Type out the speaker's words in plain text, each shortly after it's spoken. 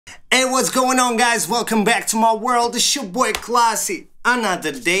Hey, what's going on, guys? Welcome back to my world. It's your boy Classy.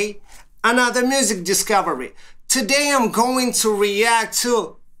 Another day, another music discovery. Today I'm going to react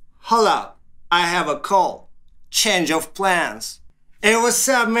to... Hold up, I have a call. Change of plans. Hey, what's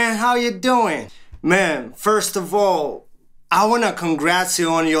up, man? How you doing? Man, first of all, I wanna congrats you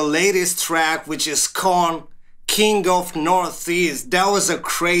on your latest track, which is Con, King of Northeast. That was a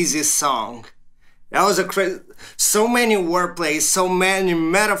crazy song. That was a crazy... So many wordplays, so many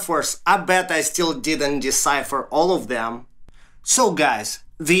metaphors. I bet I still didn't decipher all of them. So guys,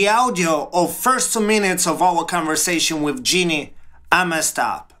 the audio of first 2 minutes of our conversation with Genie, I messed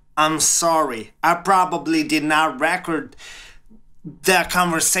up. I'm sorry. I probably did not record that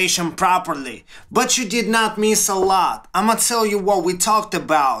conversation properly. But you did not miss a lot. I'ma tell you what we talked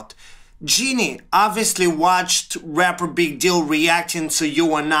about. Genie obviously watched rapper Big Deal reacting to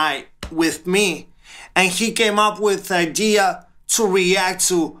you and I with me. And he came up with the idea to react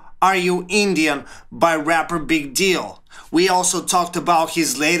to Are You Indian by rapper Big Deal. We also talked about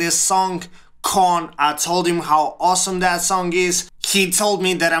his latest song, Con. I told him how awesome that song is. He told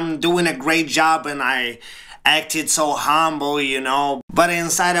me that I'm doing a great job and I acted so humble, you know. But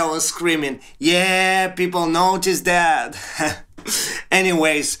inside I was screaming, yeah, people noticed that.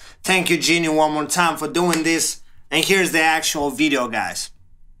 Anyways, thank you Genie one more time for doing this. And here's the actual video, guys.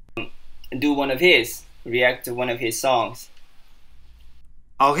 Do one of his, react to one of his songs.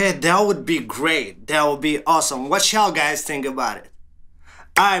 Okay, that would be great. That would be awesome. What y'all guys think about it?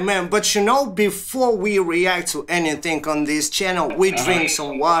 Alright, man, but you know, before we react to anything on this channel, we drink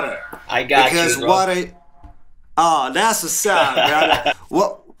some water. I got because you, bro. Water... Oh, that's what's up, brother.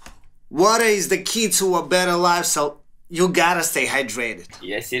 Water is the key to a better life, so you gotta stay hydrated.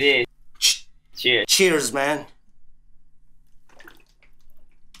 Yes, it is. Cheers. Cheers, man.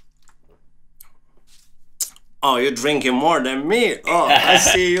 Oh, you're drinking more than me. Oh, I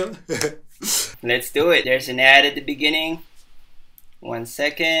see you. Let's do it. There's an ad at the beginning. 1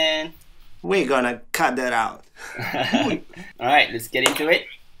 second. We're gonna cut that out. Alright, let's get into it.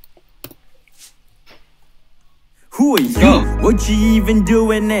 Who are you? What you even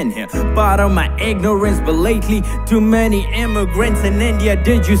doing in here? Pardon my ignorance, but lately too many immigrants in India.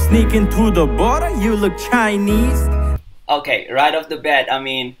 Did you sneak in through the border? You look Chinese. Okay, right off the bat, I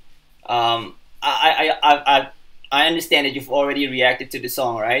mean, I understand that you've already reacted to the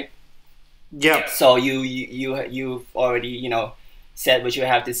song, right? Yeah. So you've already, you know, said what you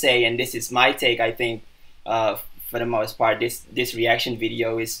have to say, and this is my take. I think, for the most part, this reaction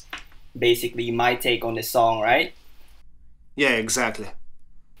video is basically my take on the song, right? Yeah, exactly.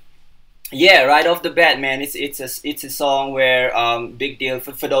 Yeah, right off the bat, man, it's a song where Big Deal,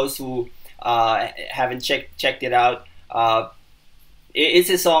 for those who haven't checked it out. It's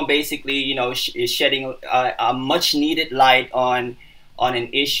a song basically, you know, is shedding a much needed light on an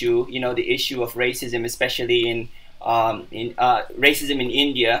issue, you know, the issue of racism, especially in racism in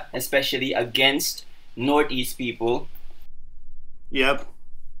India, especially against Northeast people. Yep.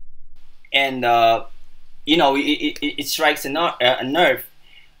 And you know, it strikes a nerve,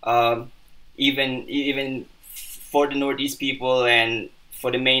 even for the Northeast people and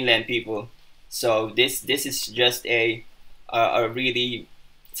for the mainland people. So this is just a really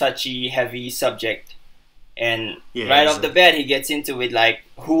touchy, heavy subject, and yeah, right off the bat he gets into it like,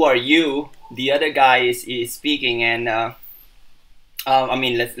 who are you? The other guy is speaking, and I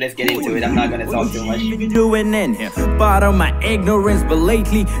mean, let's get into it. I'm not gonna talk too much. Doing in here, pardon my ignorance, but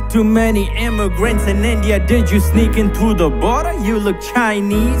lately too many immigrants in India. Did you sneak in through the border? You look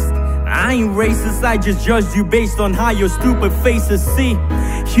Chinese. I ain't racist, I just judged you based on how your stupid faces see.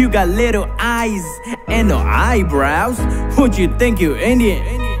 You got little eyes and no eyebrows. Would you think you Indian?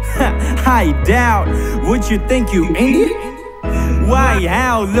 I doubt. Would you think you Indian? Why,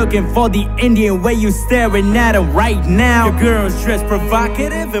 how? Looking for the Indian way you staring at him right now. Your girl's dressed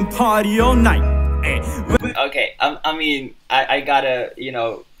provocative and party all night. Okay, I mean, I gotta, you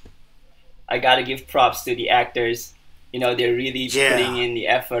know, I gotta give props to the actors. You know, they're really putting in the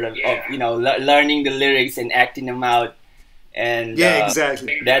effort of you know, learning the lyrics and acting them out. And yeah,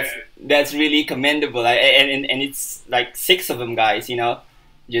 exactly. That's really commendable. And it's like 6 of them guys, you know,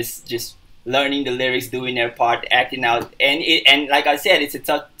 just learning the lyrics, doing their part, acting out. And like I said, it's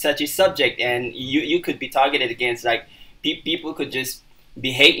a touchy subject, and you could be targeted against. Like people could just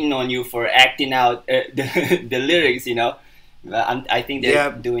be hating on you for acting out the lyrics, you know. I think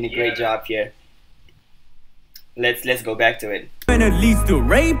they're doing a great job here. Let's go back to it. When it leads to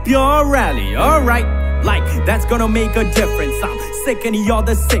rape your rally, alright. Like, that's gonna make a difference. I'm sick of all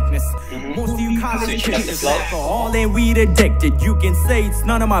the sickness. Most of you Switching up the flow. Alcohol and weed addicted. You can say it's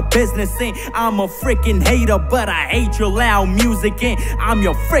none of my business. And I'm a freaking hater, but I hate your loud music. And I'm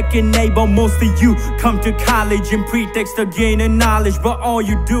your freaking neighbor. Most of you come to college in pretext of gaining knowledge, but all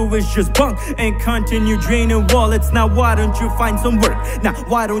you do is just bunk and continue draining wallets. Now why don't you find some work? Now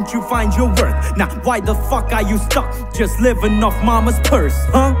why don't you find your worth? Now why the fuck are you stuck just living off mama's purse,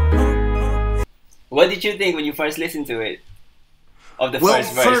 huh? What did you think when you first listened to it? Of the Well,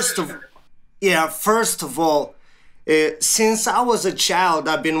 first verse? first of all, since I was a child,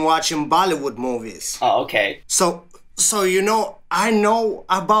 I've been watching Bollywood movies. Oh, okay. So you know, I know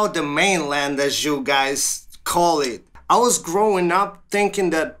about the mainland, as you guys call it. I was growing up thinking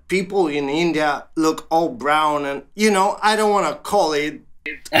that people in India look all brown, and you know, I don't want to call it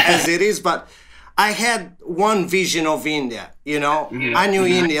as it is, but I had one vision of India, you know. I knew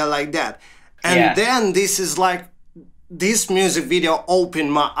India like that. And then this music video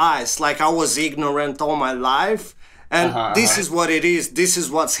opened my eyes. Like, I was ignorant all my life, and this is what it is. This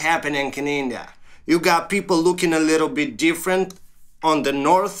is what's happening in India. You got people looking a little bit different on the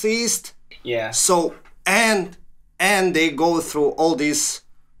northeast. Yeah. So and they go through all this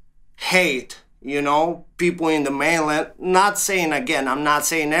hate, you know, people in the mainland. Not saying, again, I'm not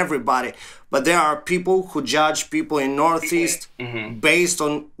saying everybody, but there are people who judge people in northeast based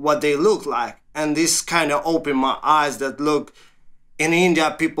on what they look like. And this kind of opened my eyes that, look, in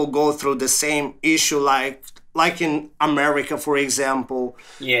India, people go through the same issue like in America, for example.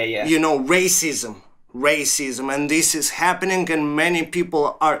 Yeah. You know, racism. And this is happening, and many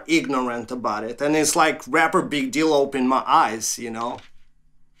people are ignorant about it. And it's like rapper Big Deal opened my eyes, you know.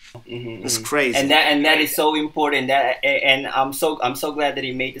 It's crazy. And that is so important. And I'm so glad that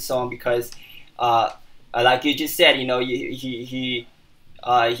he made the song, because like you just said, you know,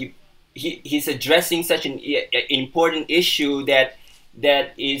 he's addressing such an important issue that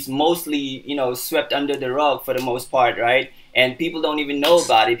is mostly, you know, swept under the rug for the most part, right? And people don't even know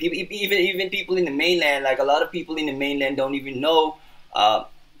about it. People, even people in the mainland, like a lot of people in the mainland, don't even know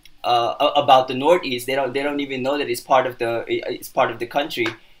about the Northeast. They don't even know that it's part of the country.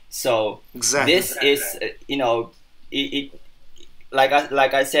 So exactly. This is, you know, like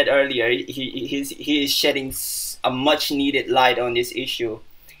I said earlier, he is shedding a much needed light on this issue.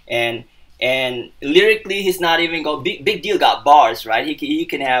 And lyrically, he's not even go. Big Deal got bars, right? He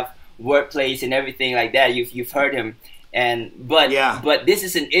can have wordplays and everything like that. You've heard him, but this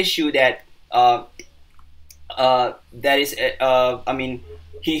is an issue that that is I mean,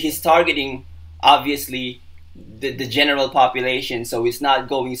 he's targeting obviously the general population, so it's not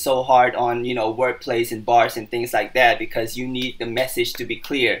going so hard on, you know, wordplays and bars and things like that, because you need the message to be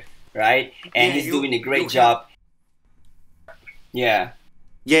clear, right? And he's doing a great job. Yeah,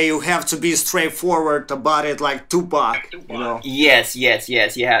 you have to be straightforward about it, like Tupac, you know. Yes. Yeah.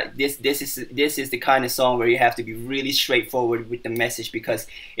 This is the kind of song where you have to be really straightforward with the message, because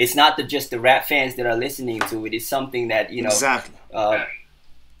it's not just the rap fans that are listening to it. It's something that, you know, exactly.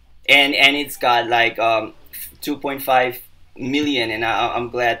 And it's got like 2.5 million, and I'm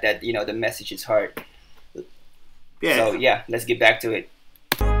glad that, you know, the message is heard. Yeah. So yeah, let's get back to it.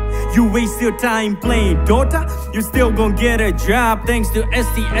 You waste your time playing Dota, you still gon' get a job thanks to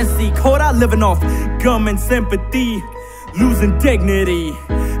STSC quota. Living off gum and sympathy, losing dignity,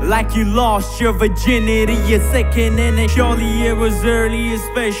 like you lost your virginity. You're second in it. Surely it was early,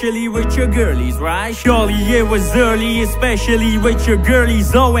 especially with your girlies, right? Surely it was early, especially with your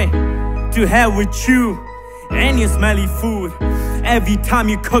girlies. Owing to hell with you and your smelly food. Every time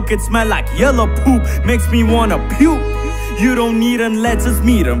you cook, it smell like yellow poop. Makes me wanna puke. You don't need unless it's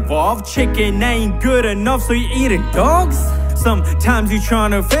meat involved. Chicken ain't good enough, so you're eating dogs? Sometimes you're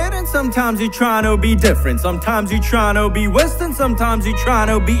trying to fit in, sometimes you're trying to be different. Sometimes you're trying to be Western, sometimes you're trying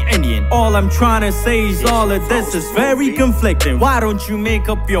to be Indian. All I'm trying to say is all of this is very conflicting. Why don't you make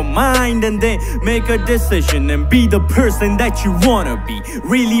up your mind and then make a decision and be the person that you wanna be,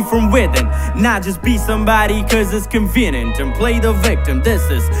 really from within, not just be somebody cause it's convenient and play the victim. This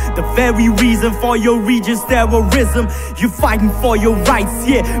is the very reason for your regis terrorism. You're fighting for your rights,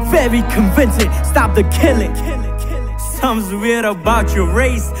 yeah, very convincing. Stop the killing. Something's weird about your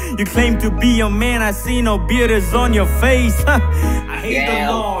race. You claim to be a man, I see no beard is on your face. I hate the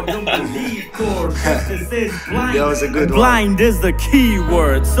law, don't believe court. Justice is blind. That was a good one. Blind is the key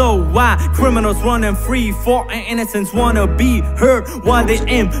word. So why criminals running free for an innocence wanna be heard, while they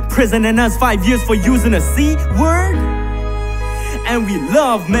imprisoning us 5 years for using a C word? And we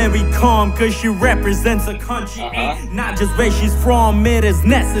love Mary Calm cause she represents a country, ain't not just where she's from. It is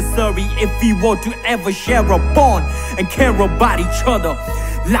necessary if we want to ever share a bond and care about each other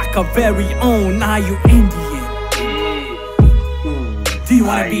like our very own. Are you Indian? Do you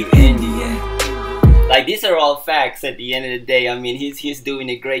wanna be Indian? Like these are all facts at the end of the day. I mean, he's doing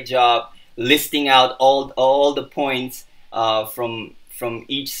a great job listing out all the points from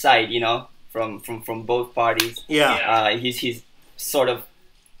each side, you know, from both parties. Yeah. He's sort of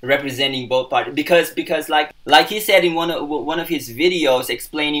representing both parties because like he said in one of his videos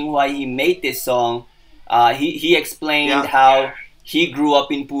explaining why he made this song, he explained how he grew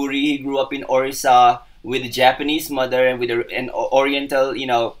up in Puri, he grew up in Orissa with a Japanese mother and with an Oriental, you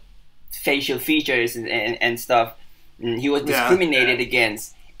know, facial features and stuff. He was discriminated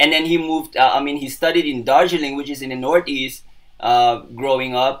against, and then he moved. I mean, he studied in Darjeeling, which is in the Northeast,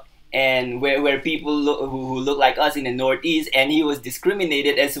 growing up, and where people who look like us in the Northeast, and he was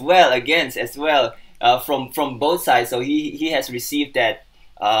discriminated as well from both sides. So he has received that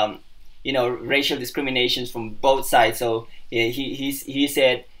you know, racial discriminations from both sides. So he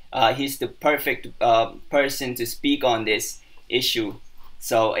said he's the perfect person to speak on this issue.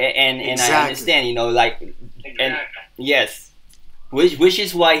 So and I understand, you know, like and yes, which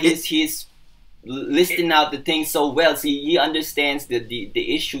is why he's listing out the things so well. See, he understands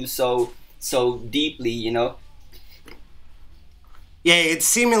the issue so deeply, you know. Yeah, it's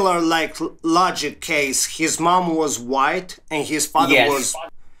similar like Logic case. His mom was white and his father was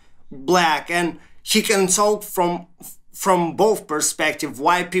black, and he can talk from both perspectives.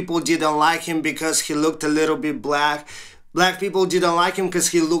 White people didn't like him because he looked a little bit black. Black people didn't like him because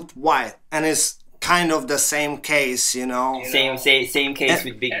he looked white, and it's kind of the same case, you know. Same case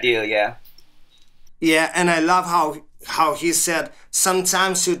with Big Deal, yeah. Yeah, and I love how he said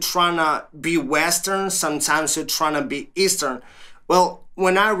sometimes you're trying to be Western, sometimes you're trying to be Eastern. Well,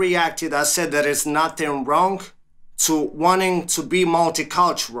 when I reacted, I said there is nothing wrong to wanting to be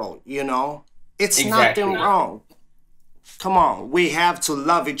multicultural, you know. It's nothing wrong. Come on, we have to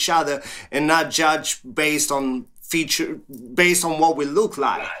love each other and not judge based on what we look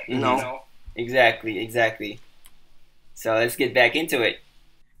like, you know. Exactly. So let's get back into it.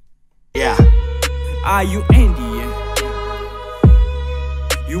 Yeah. Are you Indian?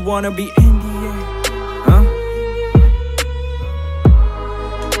 You wanna be Indian? Huh?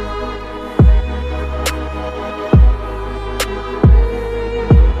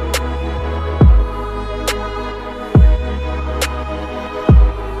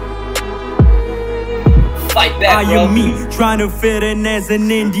 Fight back, Are you me, trying to fit in as an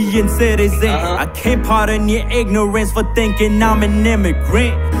Indian citizen? I can't pardon your ignorance for thinking I'm an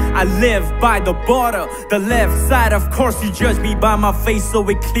immigrant. I live by the border, the left side. Of course you judge me by my face, so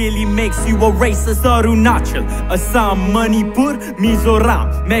it clearly makes you a racist. Arunachal, Assam, Manipur,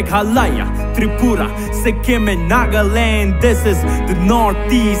 Mizoram, Meghalaya, Tripura, Sikkim and Nagaland. This is the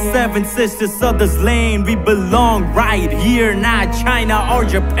Northeast, seven sisters of this land. We belong right here, not China or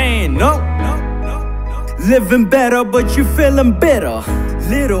Japan. No. Living better, but you feeling bitter.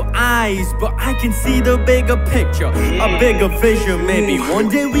 Little eyes, but I can see the bigger picture. A bigger vision, maybe one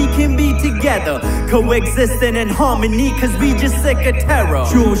day we can be together, coexisting in harmony, cause we just sick of terror.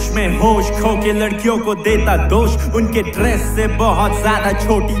 जोश में होश खो के लड़कियों को देता दोष, उनके ड्रेस से बहुत ज्यादा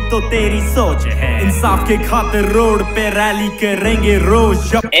छोटी तो तेरी सोच है. इंसाफ के खातिर रोड पे रैली करेंगे रोज.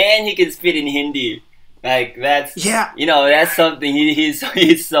 And he can spit in Hindi. Like that's you know, that's something.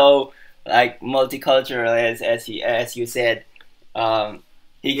 He's so like multicultural as you said.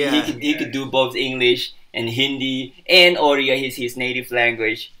 He could do both English and Hindi and Oriya, his native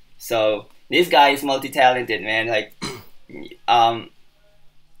language. So this guy is multi-talented, man. Like,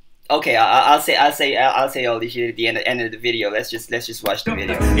 okay, I'll say all this shit at the end of the video. Let's just watch the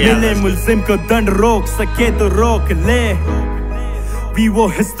video. We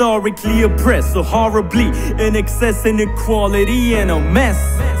were historically oppressed, so horribly in excess, inequality and a mess.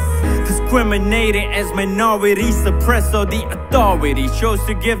 Discriminated as minorities, suppressed, so the authority chose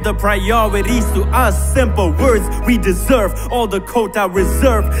to give the priorities to us. Simple words we deserve, all the quota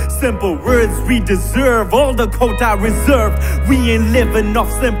reserved. Simple words we deserve, all the quota reserved. We ain't living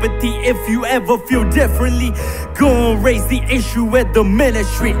off sympathy. If you ever feel differently, go and raise the issue at the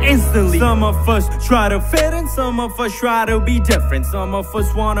ministry instantly. Some of us try to fit in, some of us try to be different. Some of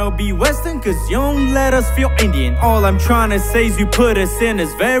us wanna be Western, cause you don't let us feel Indian. All I'm trying to say is you put us in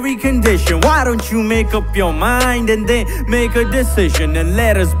this very condition. Why don't you make up your mind and then make a decision and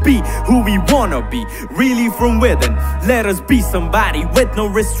let us be who we wanna be, really from within. Let us be somebody with no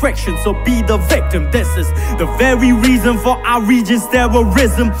restrictions, so be the victim. This is the very reason for our region's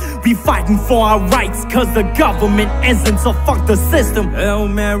terrorism. We fighting for our rights cause the government isn't, so fuck the system. Hail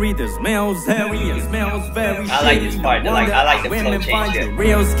Mary, this smells hairy and smells very I like this part. I like the flow change here.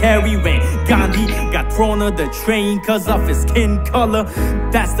 Real scary when Gandhi got thrown on the train cause of his skin color.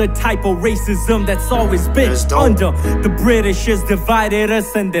 That's the type of for racism that's always been That's dope. under. The Britishers divided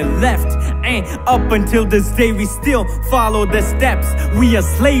us and then left. And up until this day we still follow the steps. We are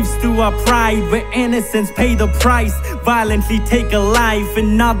slaves to our pride, where innocence pay the price. Violently take a life,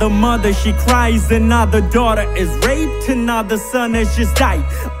 another mother she cries. Another daughter is raped, another son has just died.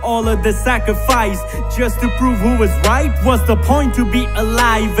 All of the sacrifice just to prove who is right. What's the point to be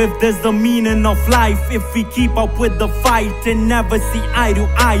alive if there's the meaning of life? If we keep up with the fight and never see eye to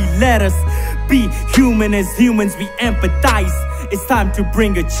eye, let us be human. As humans we empathize. It's time to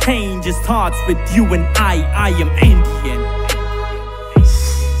bring a change. It starts with you and I am Indian.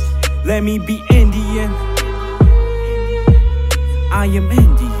 Let me be Indian. I am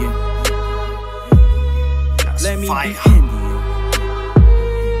Indian. That's Let me fire. be Indian.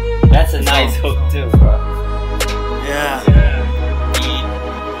 That's a nice hook too, bro. Yeah.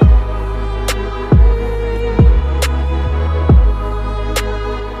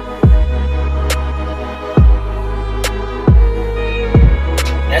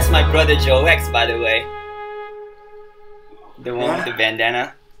 That's my brother Joe X, by the way. The one with the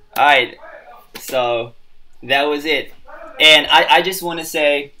bandana. Alright, so that was it. And I just want to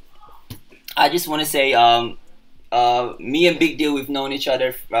say, me and Big Deal, we've known each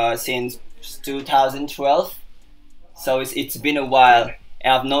other since 2012. So it's been a while.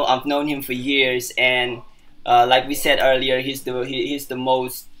 And I've known him for years. And like we said earlier, he's the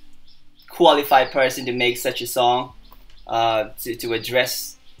most qualified person to make such a song, to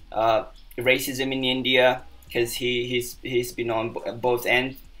address racism in India, because he's been on both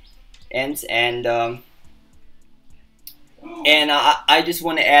ends. And I just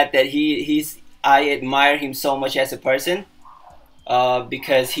want to add that I admire him so much as a person,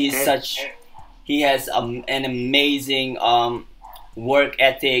 because he has an amazing work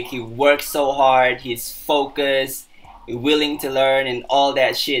ethic. He works so hard. He's focused, willing to learn, and all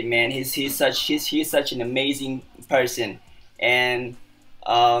that shit, man. He's such an amazing person, and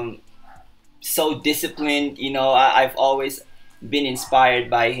so disciplined. You know, I've always been inspired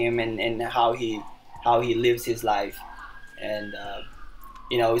by him and how he lives his life. And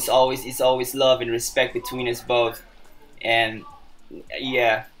you know, it's always love and respect between us both. And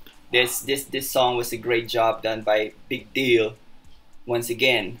yeah, this song was a great job done by Big Deal once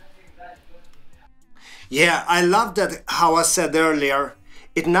again. Yeah, I love that how I said earlier,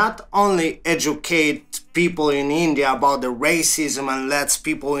 it not only educates people in India about the racism and lets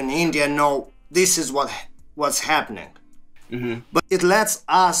people in India know this is what's happening. Mm-hmm. But it lets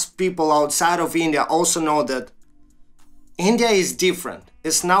us people outside of India also know that India is different.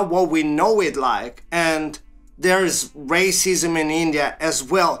 It's not what we know it like, and there's racism in India as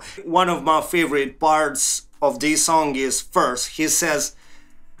well. One of my favorite parts of this song is first, he says,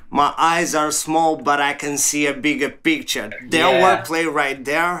 "My eyes are small, but I can see a bigger picture." Their wordplay right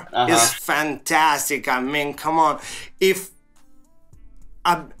there is fantastic. I mean, come on.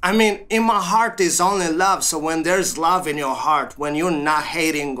 I mean, in my heart is only love. So when there's love in your heart, when you're not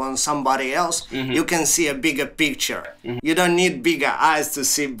hating on somebody else, you can see a bigger picture. You don't need bigger eyes to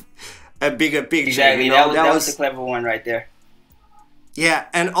see a bigger picture. Exactly. You know? That was a clever one right there. Yeah,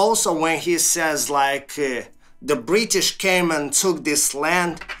 and also when he says like the British came and took this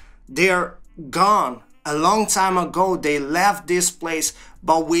land, they're gone. A long time ago they left this place,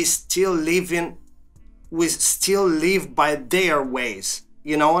 but we still live by their ways.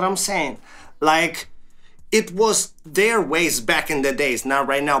 You know what I'm saying? Like, it was their ways back in the days, not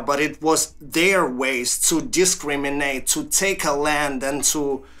right now, but it was their ways to discriminate, to take a land and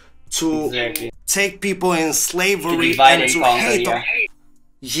to take people in slavery and to hate on.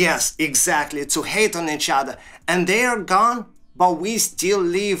 Yes, exactly, to hate on each other. And they are gone, but we still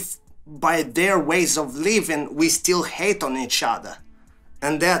live by their ways of living. We still hate on each other.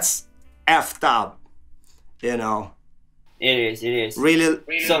 And that's effed up, you know. It is. Really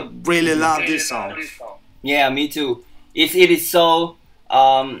So love this song. yeah, me too. It is so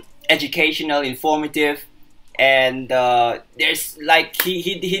educational, informative, and there's like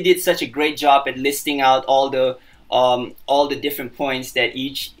he did such a great job at listing out all the different points that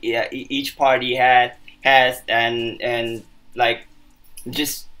each party has, and like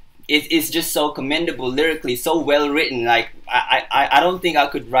just it's just so commendable lyrically, so well written. Like I don't think I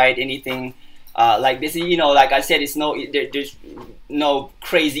could write anything like this. You know, like I said, there's no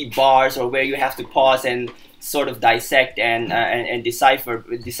crazy bars or where you have to pause and sort of dissect and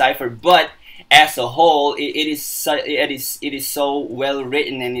decipher. But as a whole, it is so well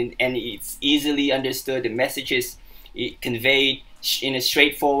written, and it's easily understood. The message is conveyed in a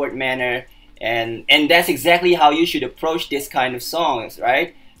straightforward manner, and that's exactly how you should approach this kind of songs,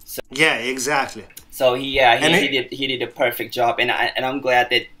 right? So Yeah, exactly. so he did a perfect job, and I'm glad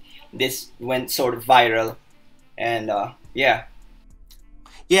that this went sort of viral, and yeah.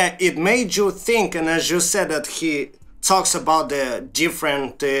 Yeah, it made you think, and as you said that he talks about the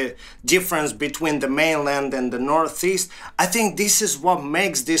difference between the mainland and the Northeast. I think this is what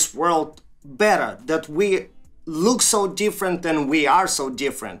makes this world better, that we look so different and we are so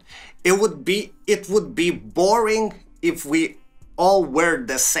different. It would be boring if we all were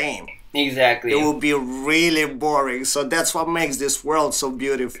the same. Exactly. It would be really boring. So that's what makes this world so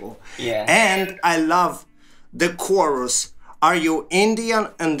beautiful. Yeah. And I love the chorus. Are you Indian?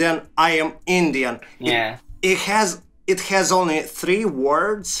 And then I am Indian. Yeah. It has only 3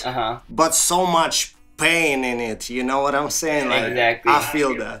 words, but so much pain in it. You know what I'm saying? Like, exactly. I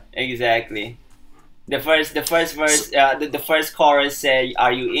feel that. Exactly. The first verse, the first chorus say,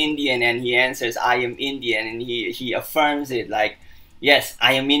 "Are you Indian?" And he answers, "I am Indian," and he affirms it like, "Yes,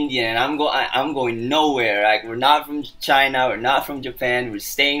 I am Indian, and I'm going nowhere. Like, we're not from China, we're not from Japan. We're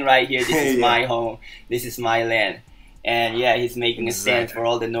staying right here. This is my home. This is my land." And yeah, he's making a stand for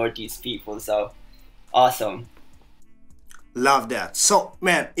all the Northeast people. So awesome. Love that. So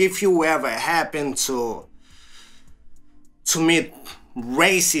man, if you ever happen to meet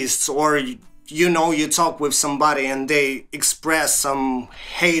racists, or you know, you talk with somebody and they express some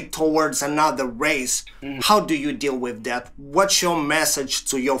hate towards another race, how do you deal with that? What's your message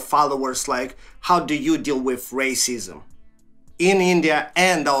to your followers? Like, how do you deal with racism in India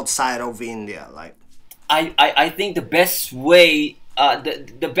and outside of India? Like, I think the best way,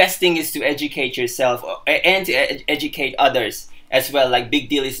 the best thing is to educate yourself and to educate others as well, like Big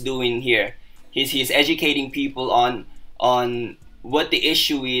Deal is doing here. He's educating people on what the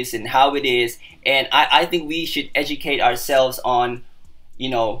issue is and how it is, and I think we should educate ourselves on, you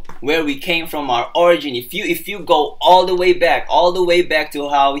know, where we came from, our origin. If you go all the way back to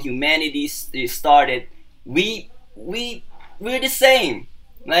how humanity started, we're the same.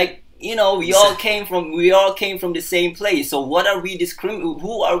 Like, you know, we all came from the same place. So what are we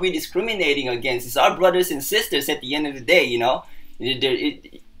who are we discriminating against? It's our brothers and sisters at the end of the day, you know.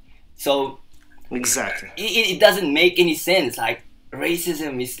 So exactly, it doesn't make any sense. Like,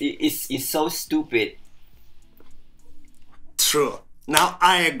 racism is so stupid. True. Now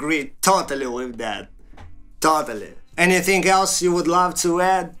I agree totally with that. Totally. Anything else you would love to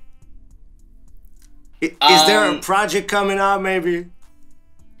add? Is there a project coming out maybe?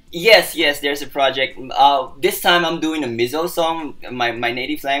 Yes, there's a project. This time I'm doing a Mizo song, my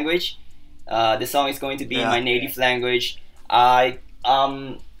native language. The song is going to be in my native language.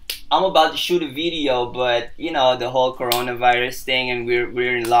 I'm about to shoot a video, but you know, the whole coronavirus thing, and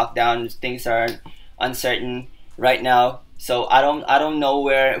we're in lockdown. Things are uncertain right now, so I don't know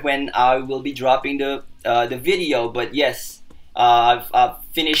when I will be dropping the video. But yes, I've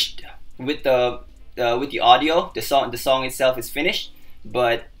finished with the audio. The song itself is finished,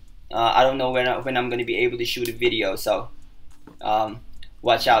 but I don't know when I'm going to be able to shoot a video. So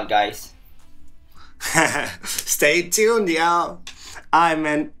watch out, guys. Stay tuned, y'all.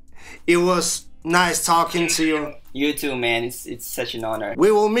 Man, it was nice talking to you. You too, man. It's such an honor.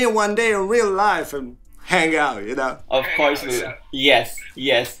 We will meet one day in real life and hang out, you know. Of course we will. Yes,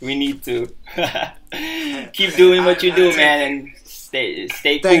 we need to. Keep doing what you do, man, and stay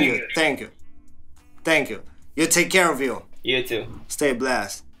cool. Thank you. You take care of you. You too. Stay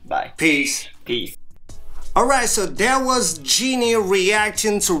blessed. Bye. Peace. Alright, so that was Genie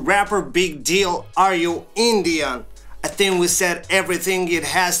reacting to rapper Big Deal, Are You Indian? I think we said everything it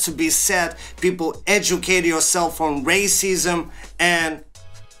has to be said. People, educate yourself on racism and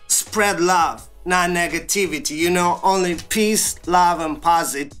spread love, not negativity. You know, only peace, love, and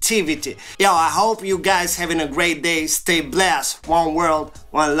positivity. Yo, I hope you guys having a great day. Stay blessed. One world,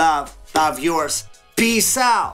 one love. Love yours. Peace out.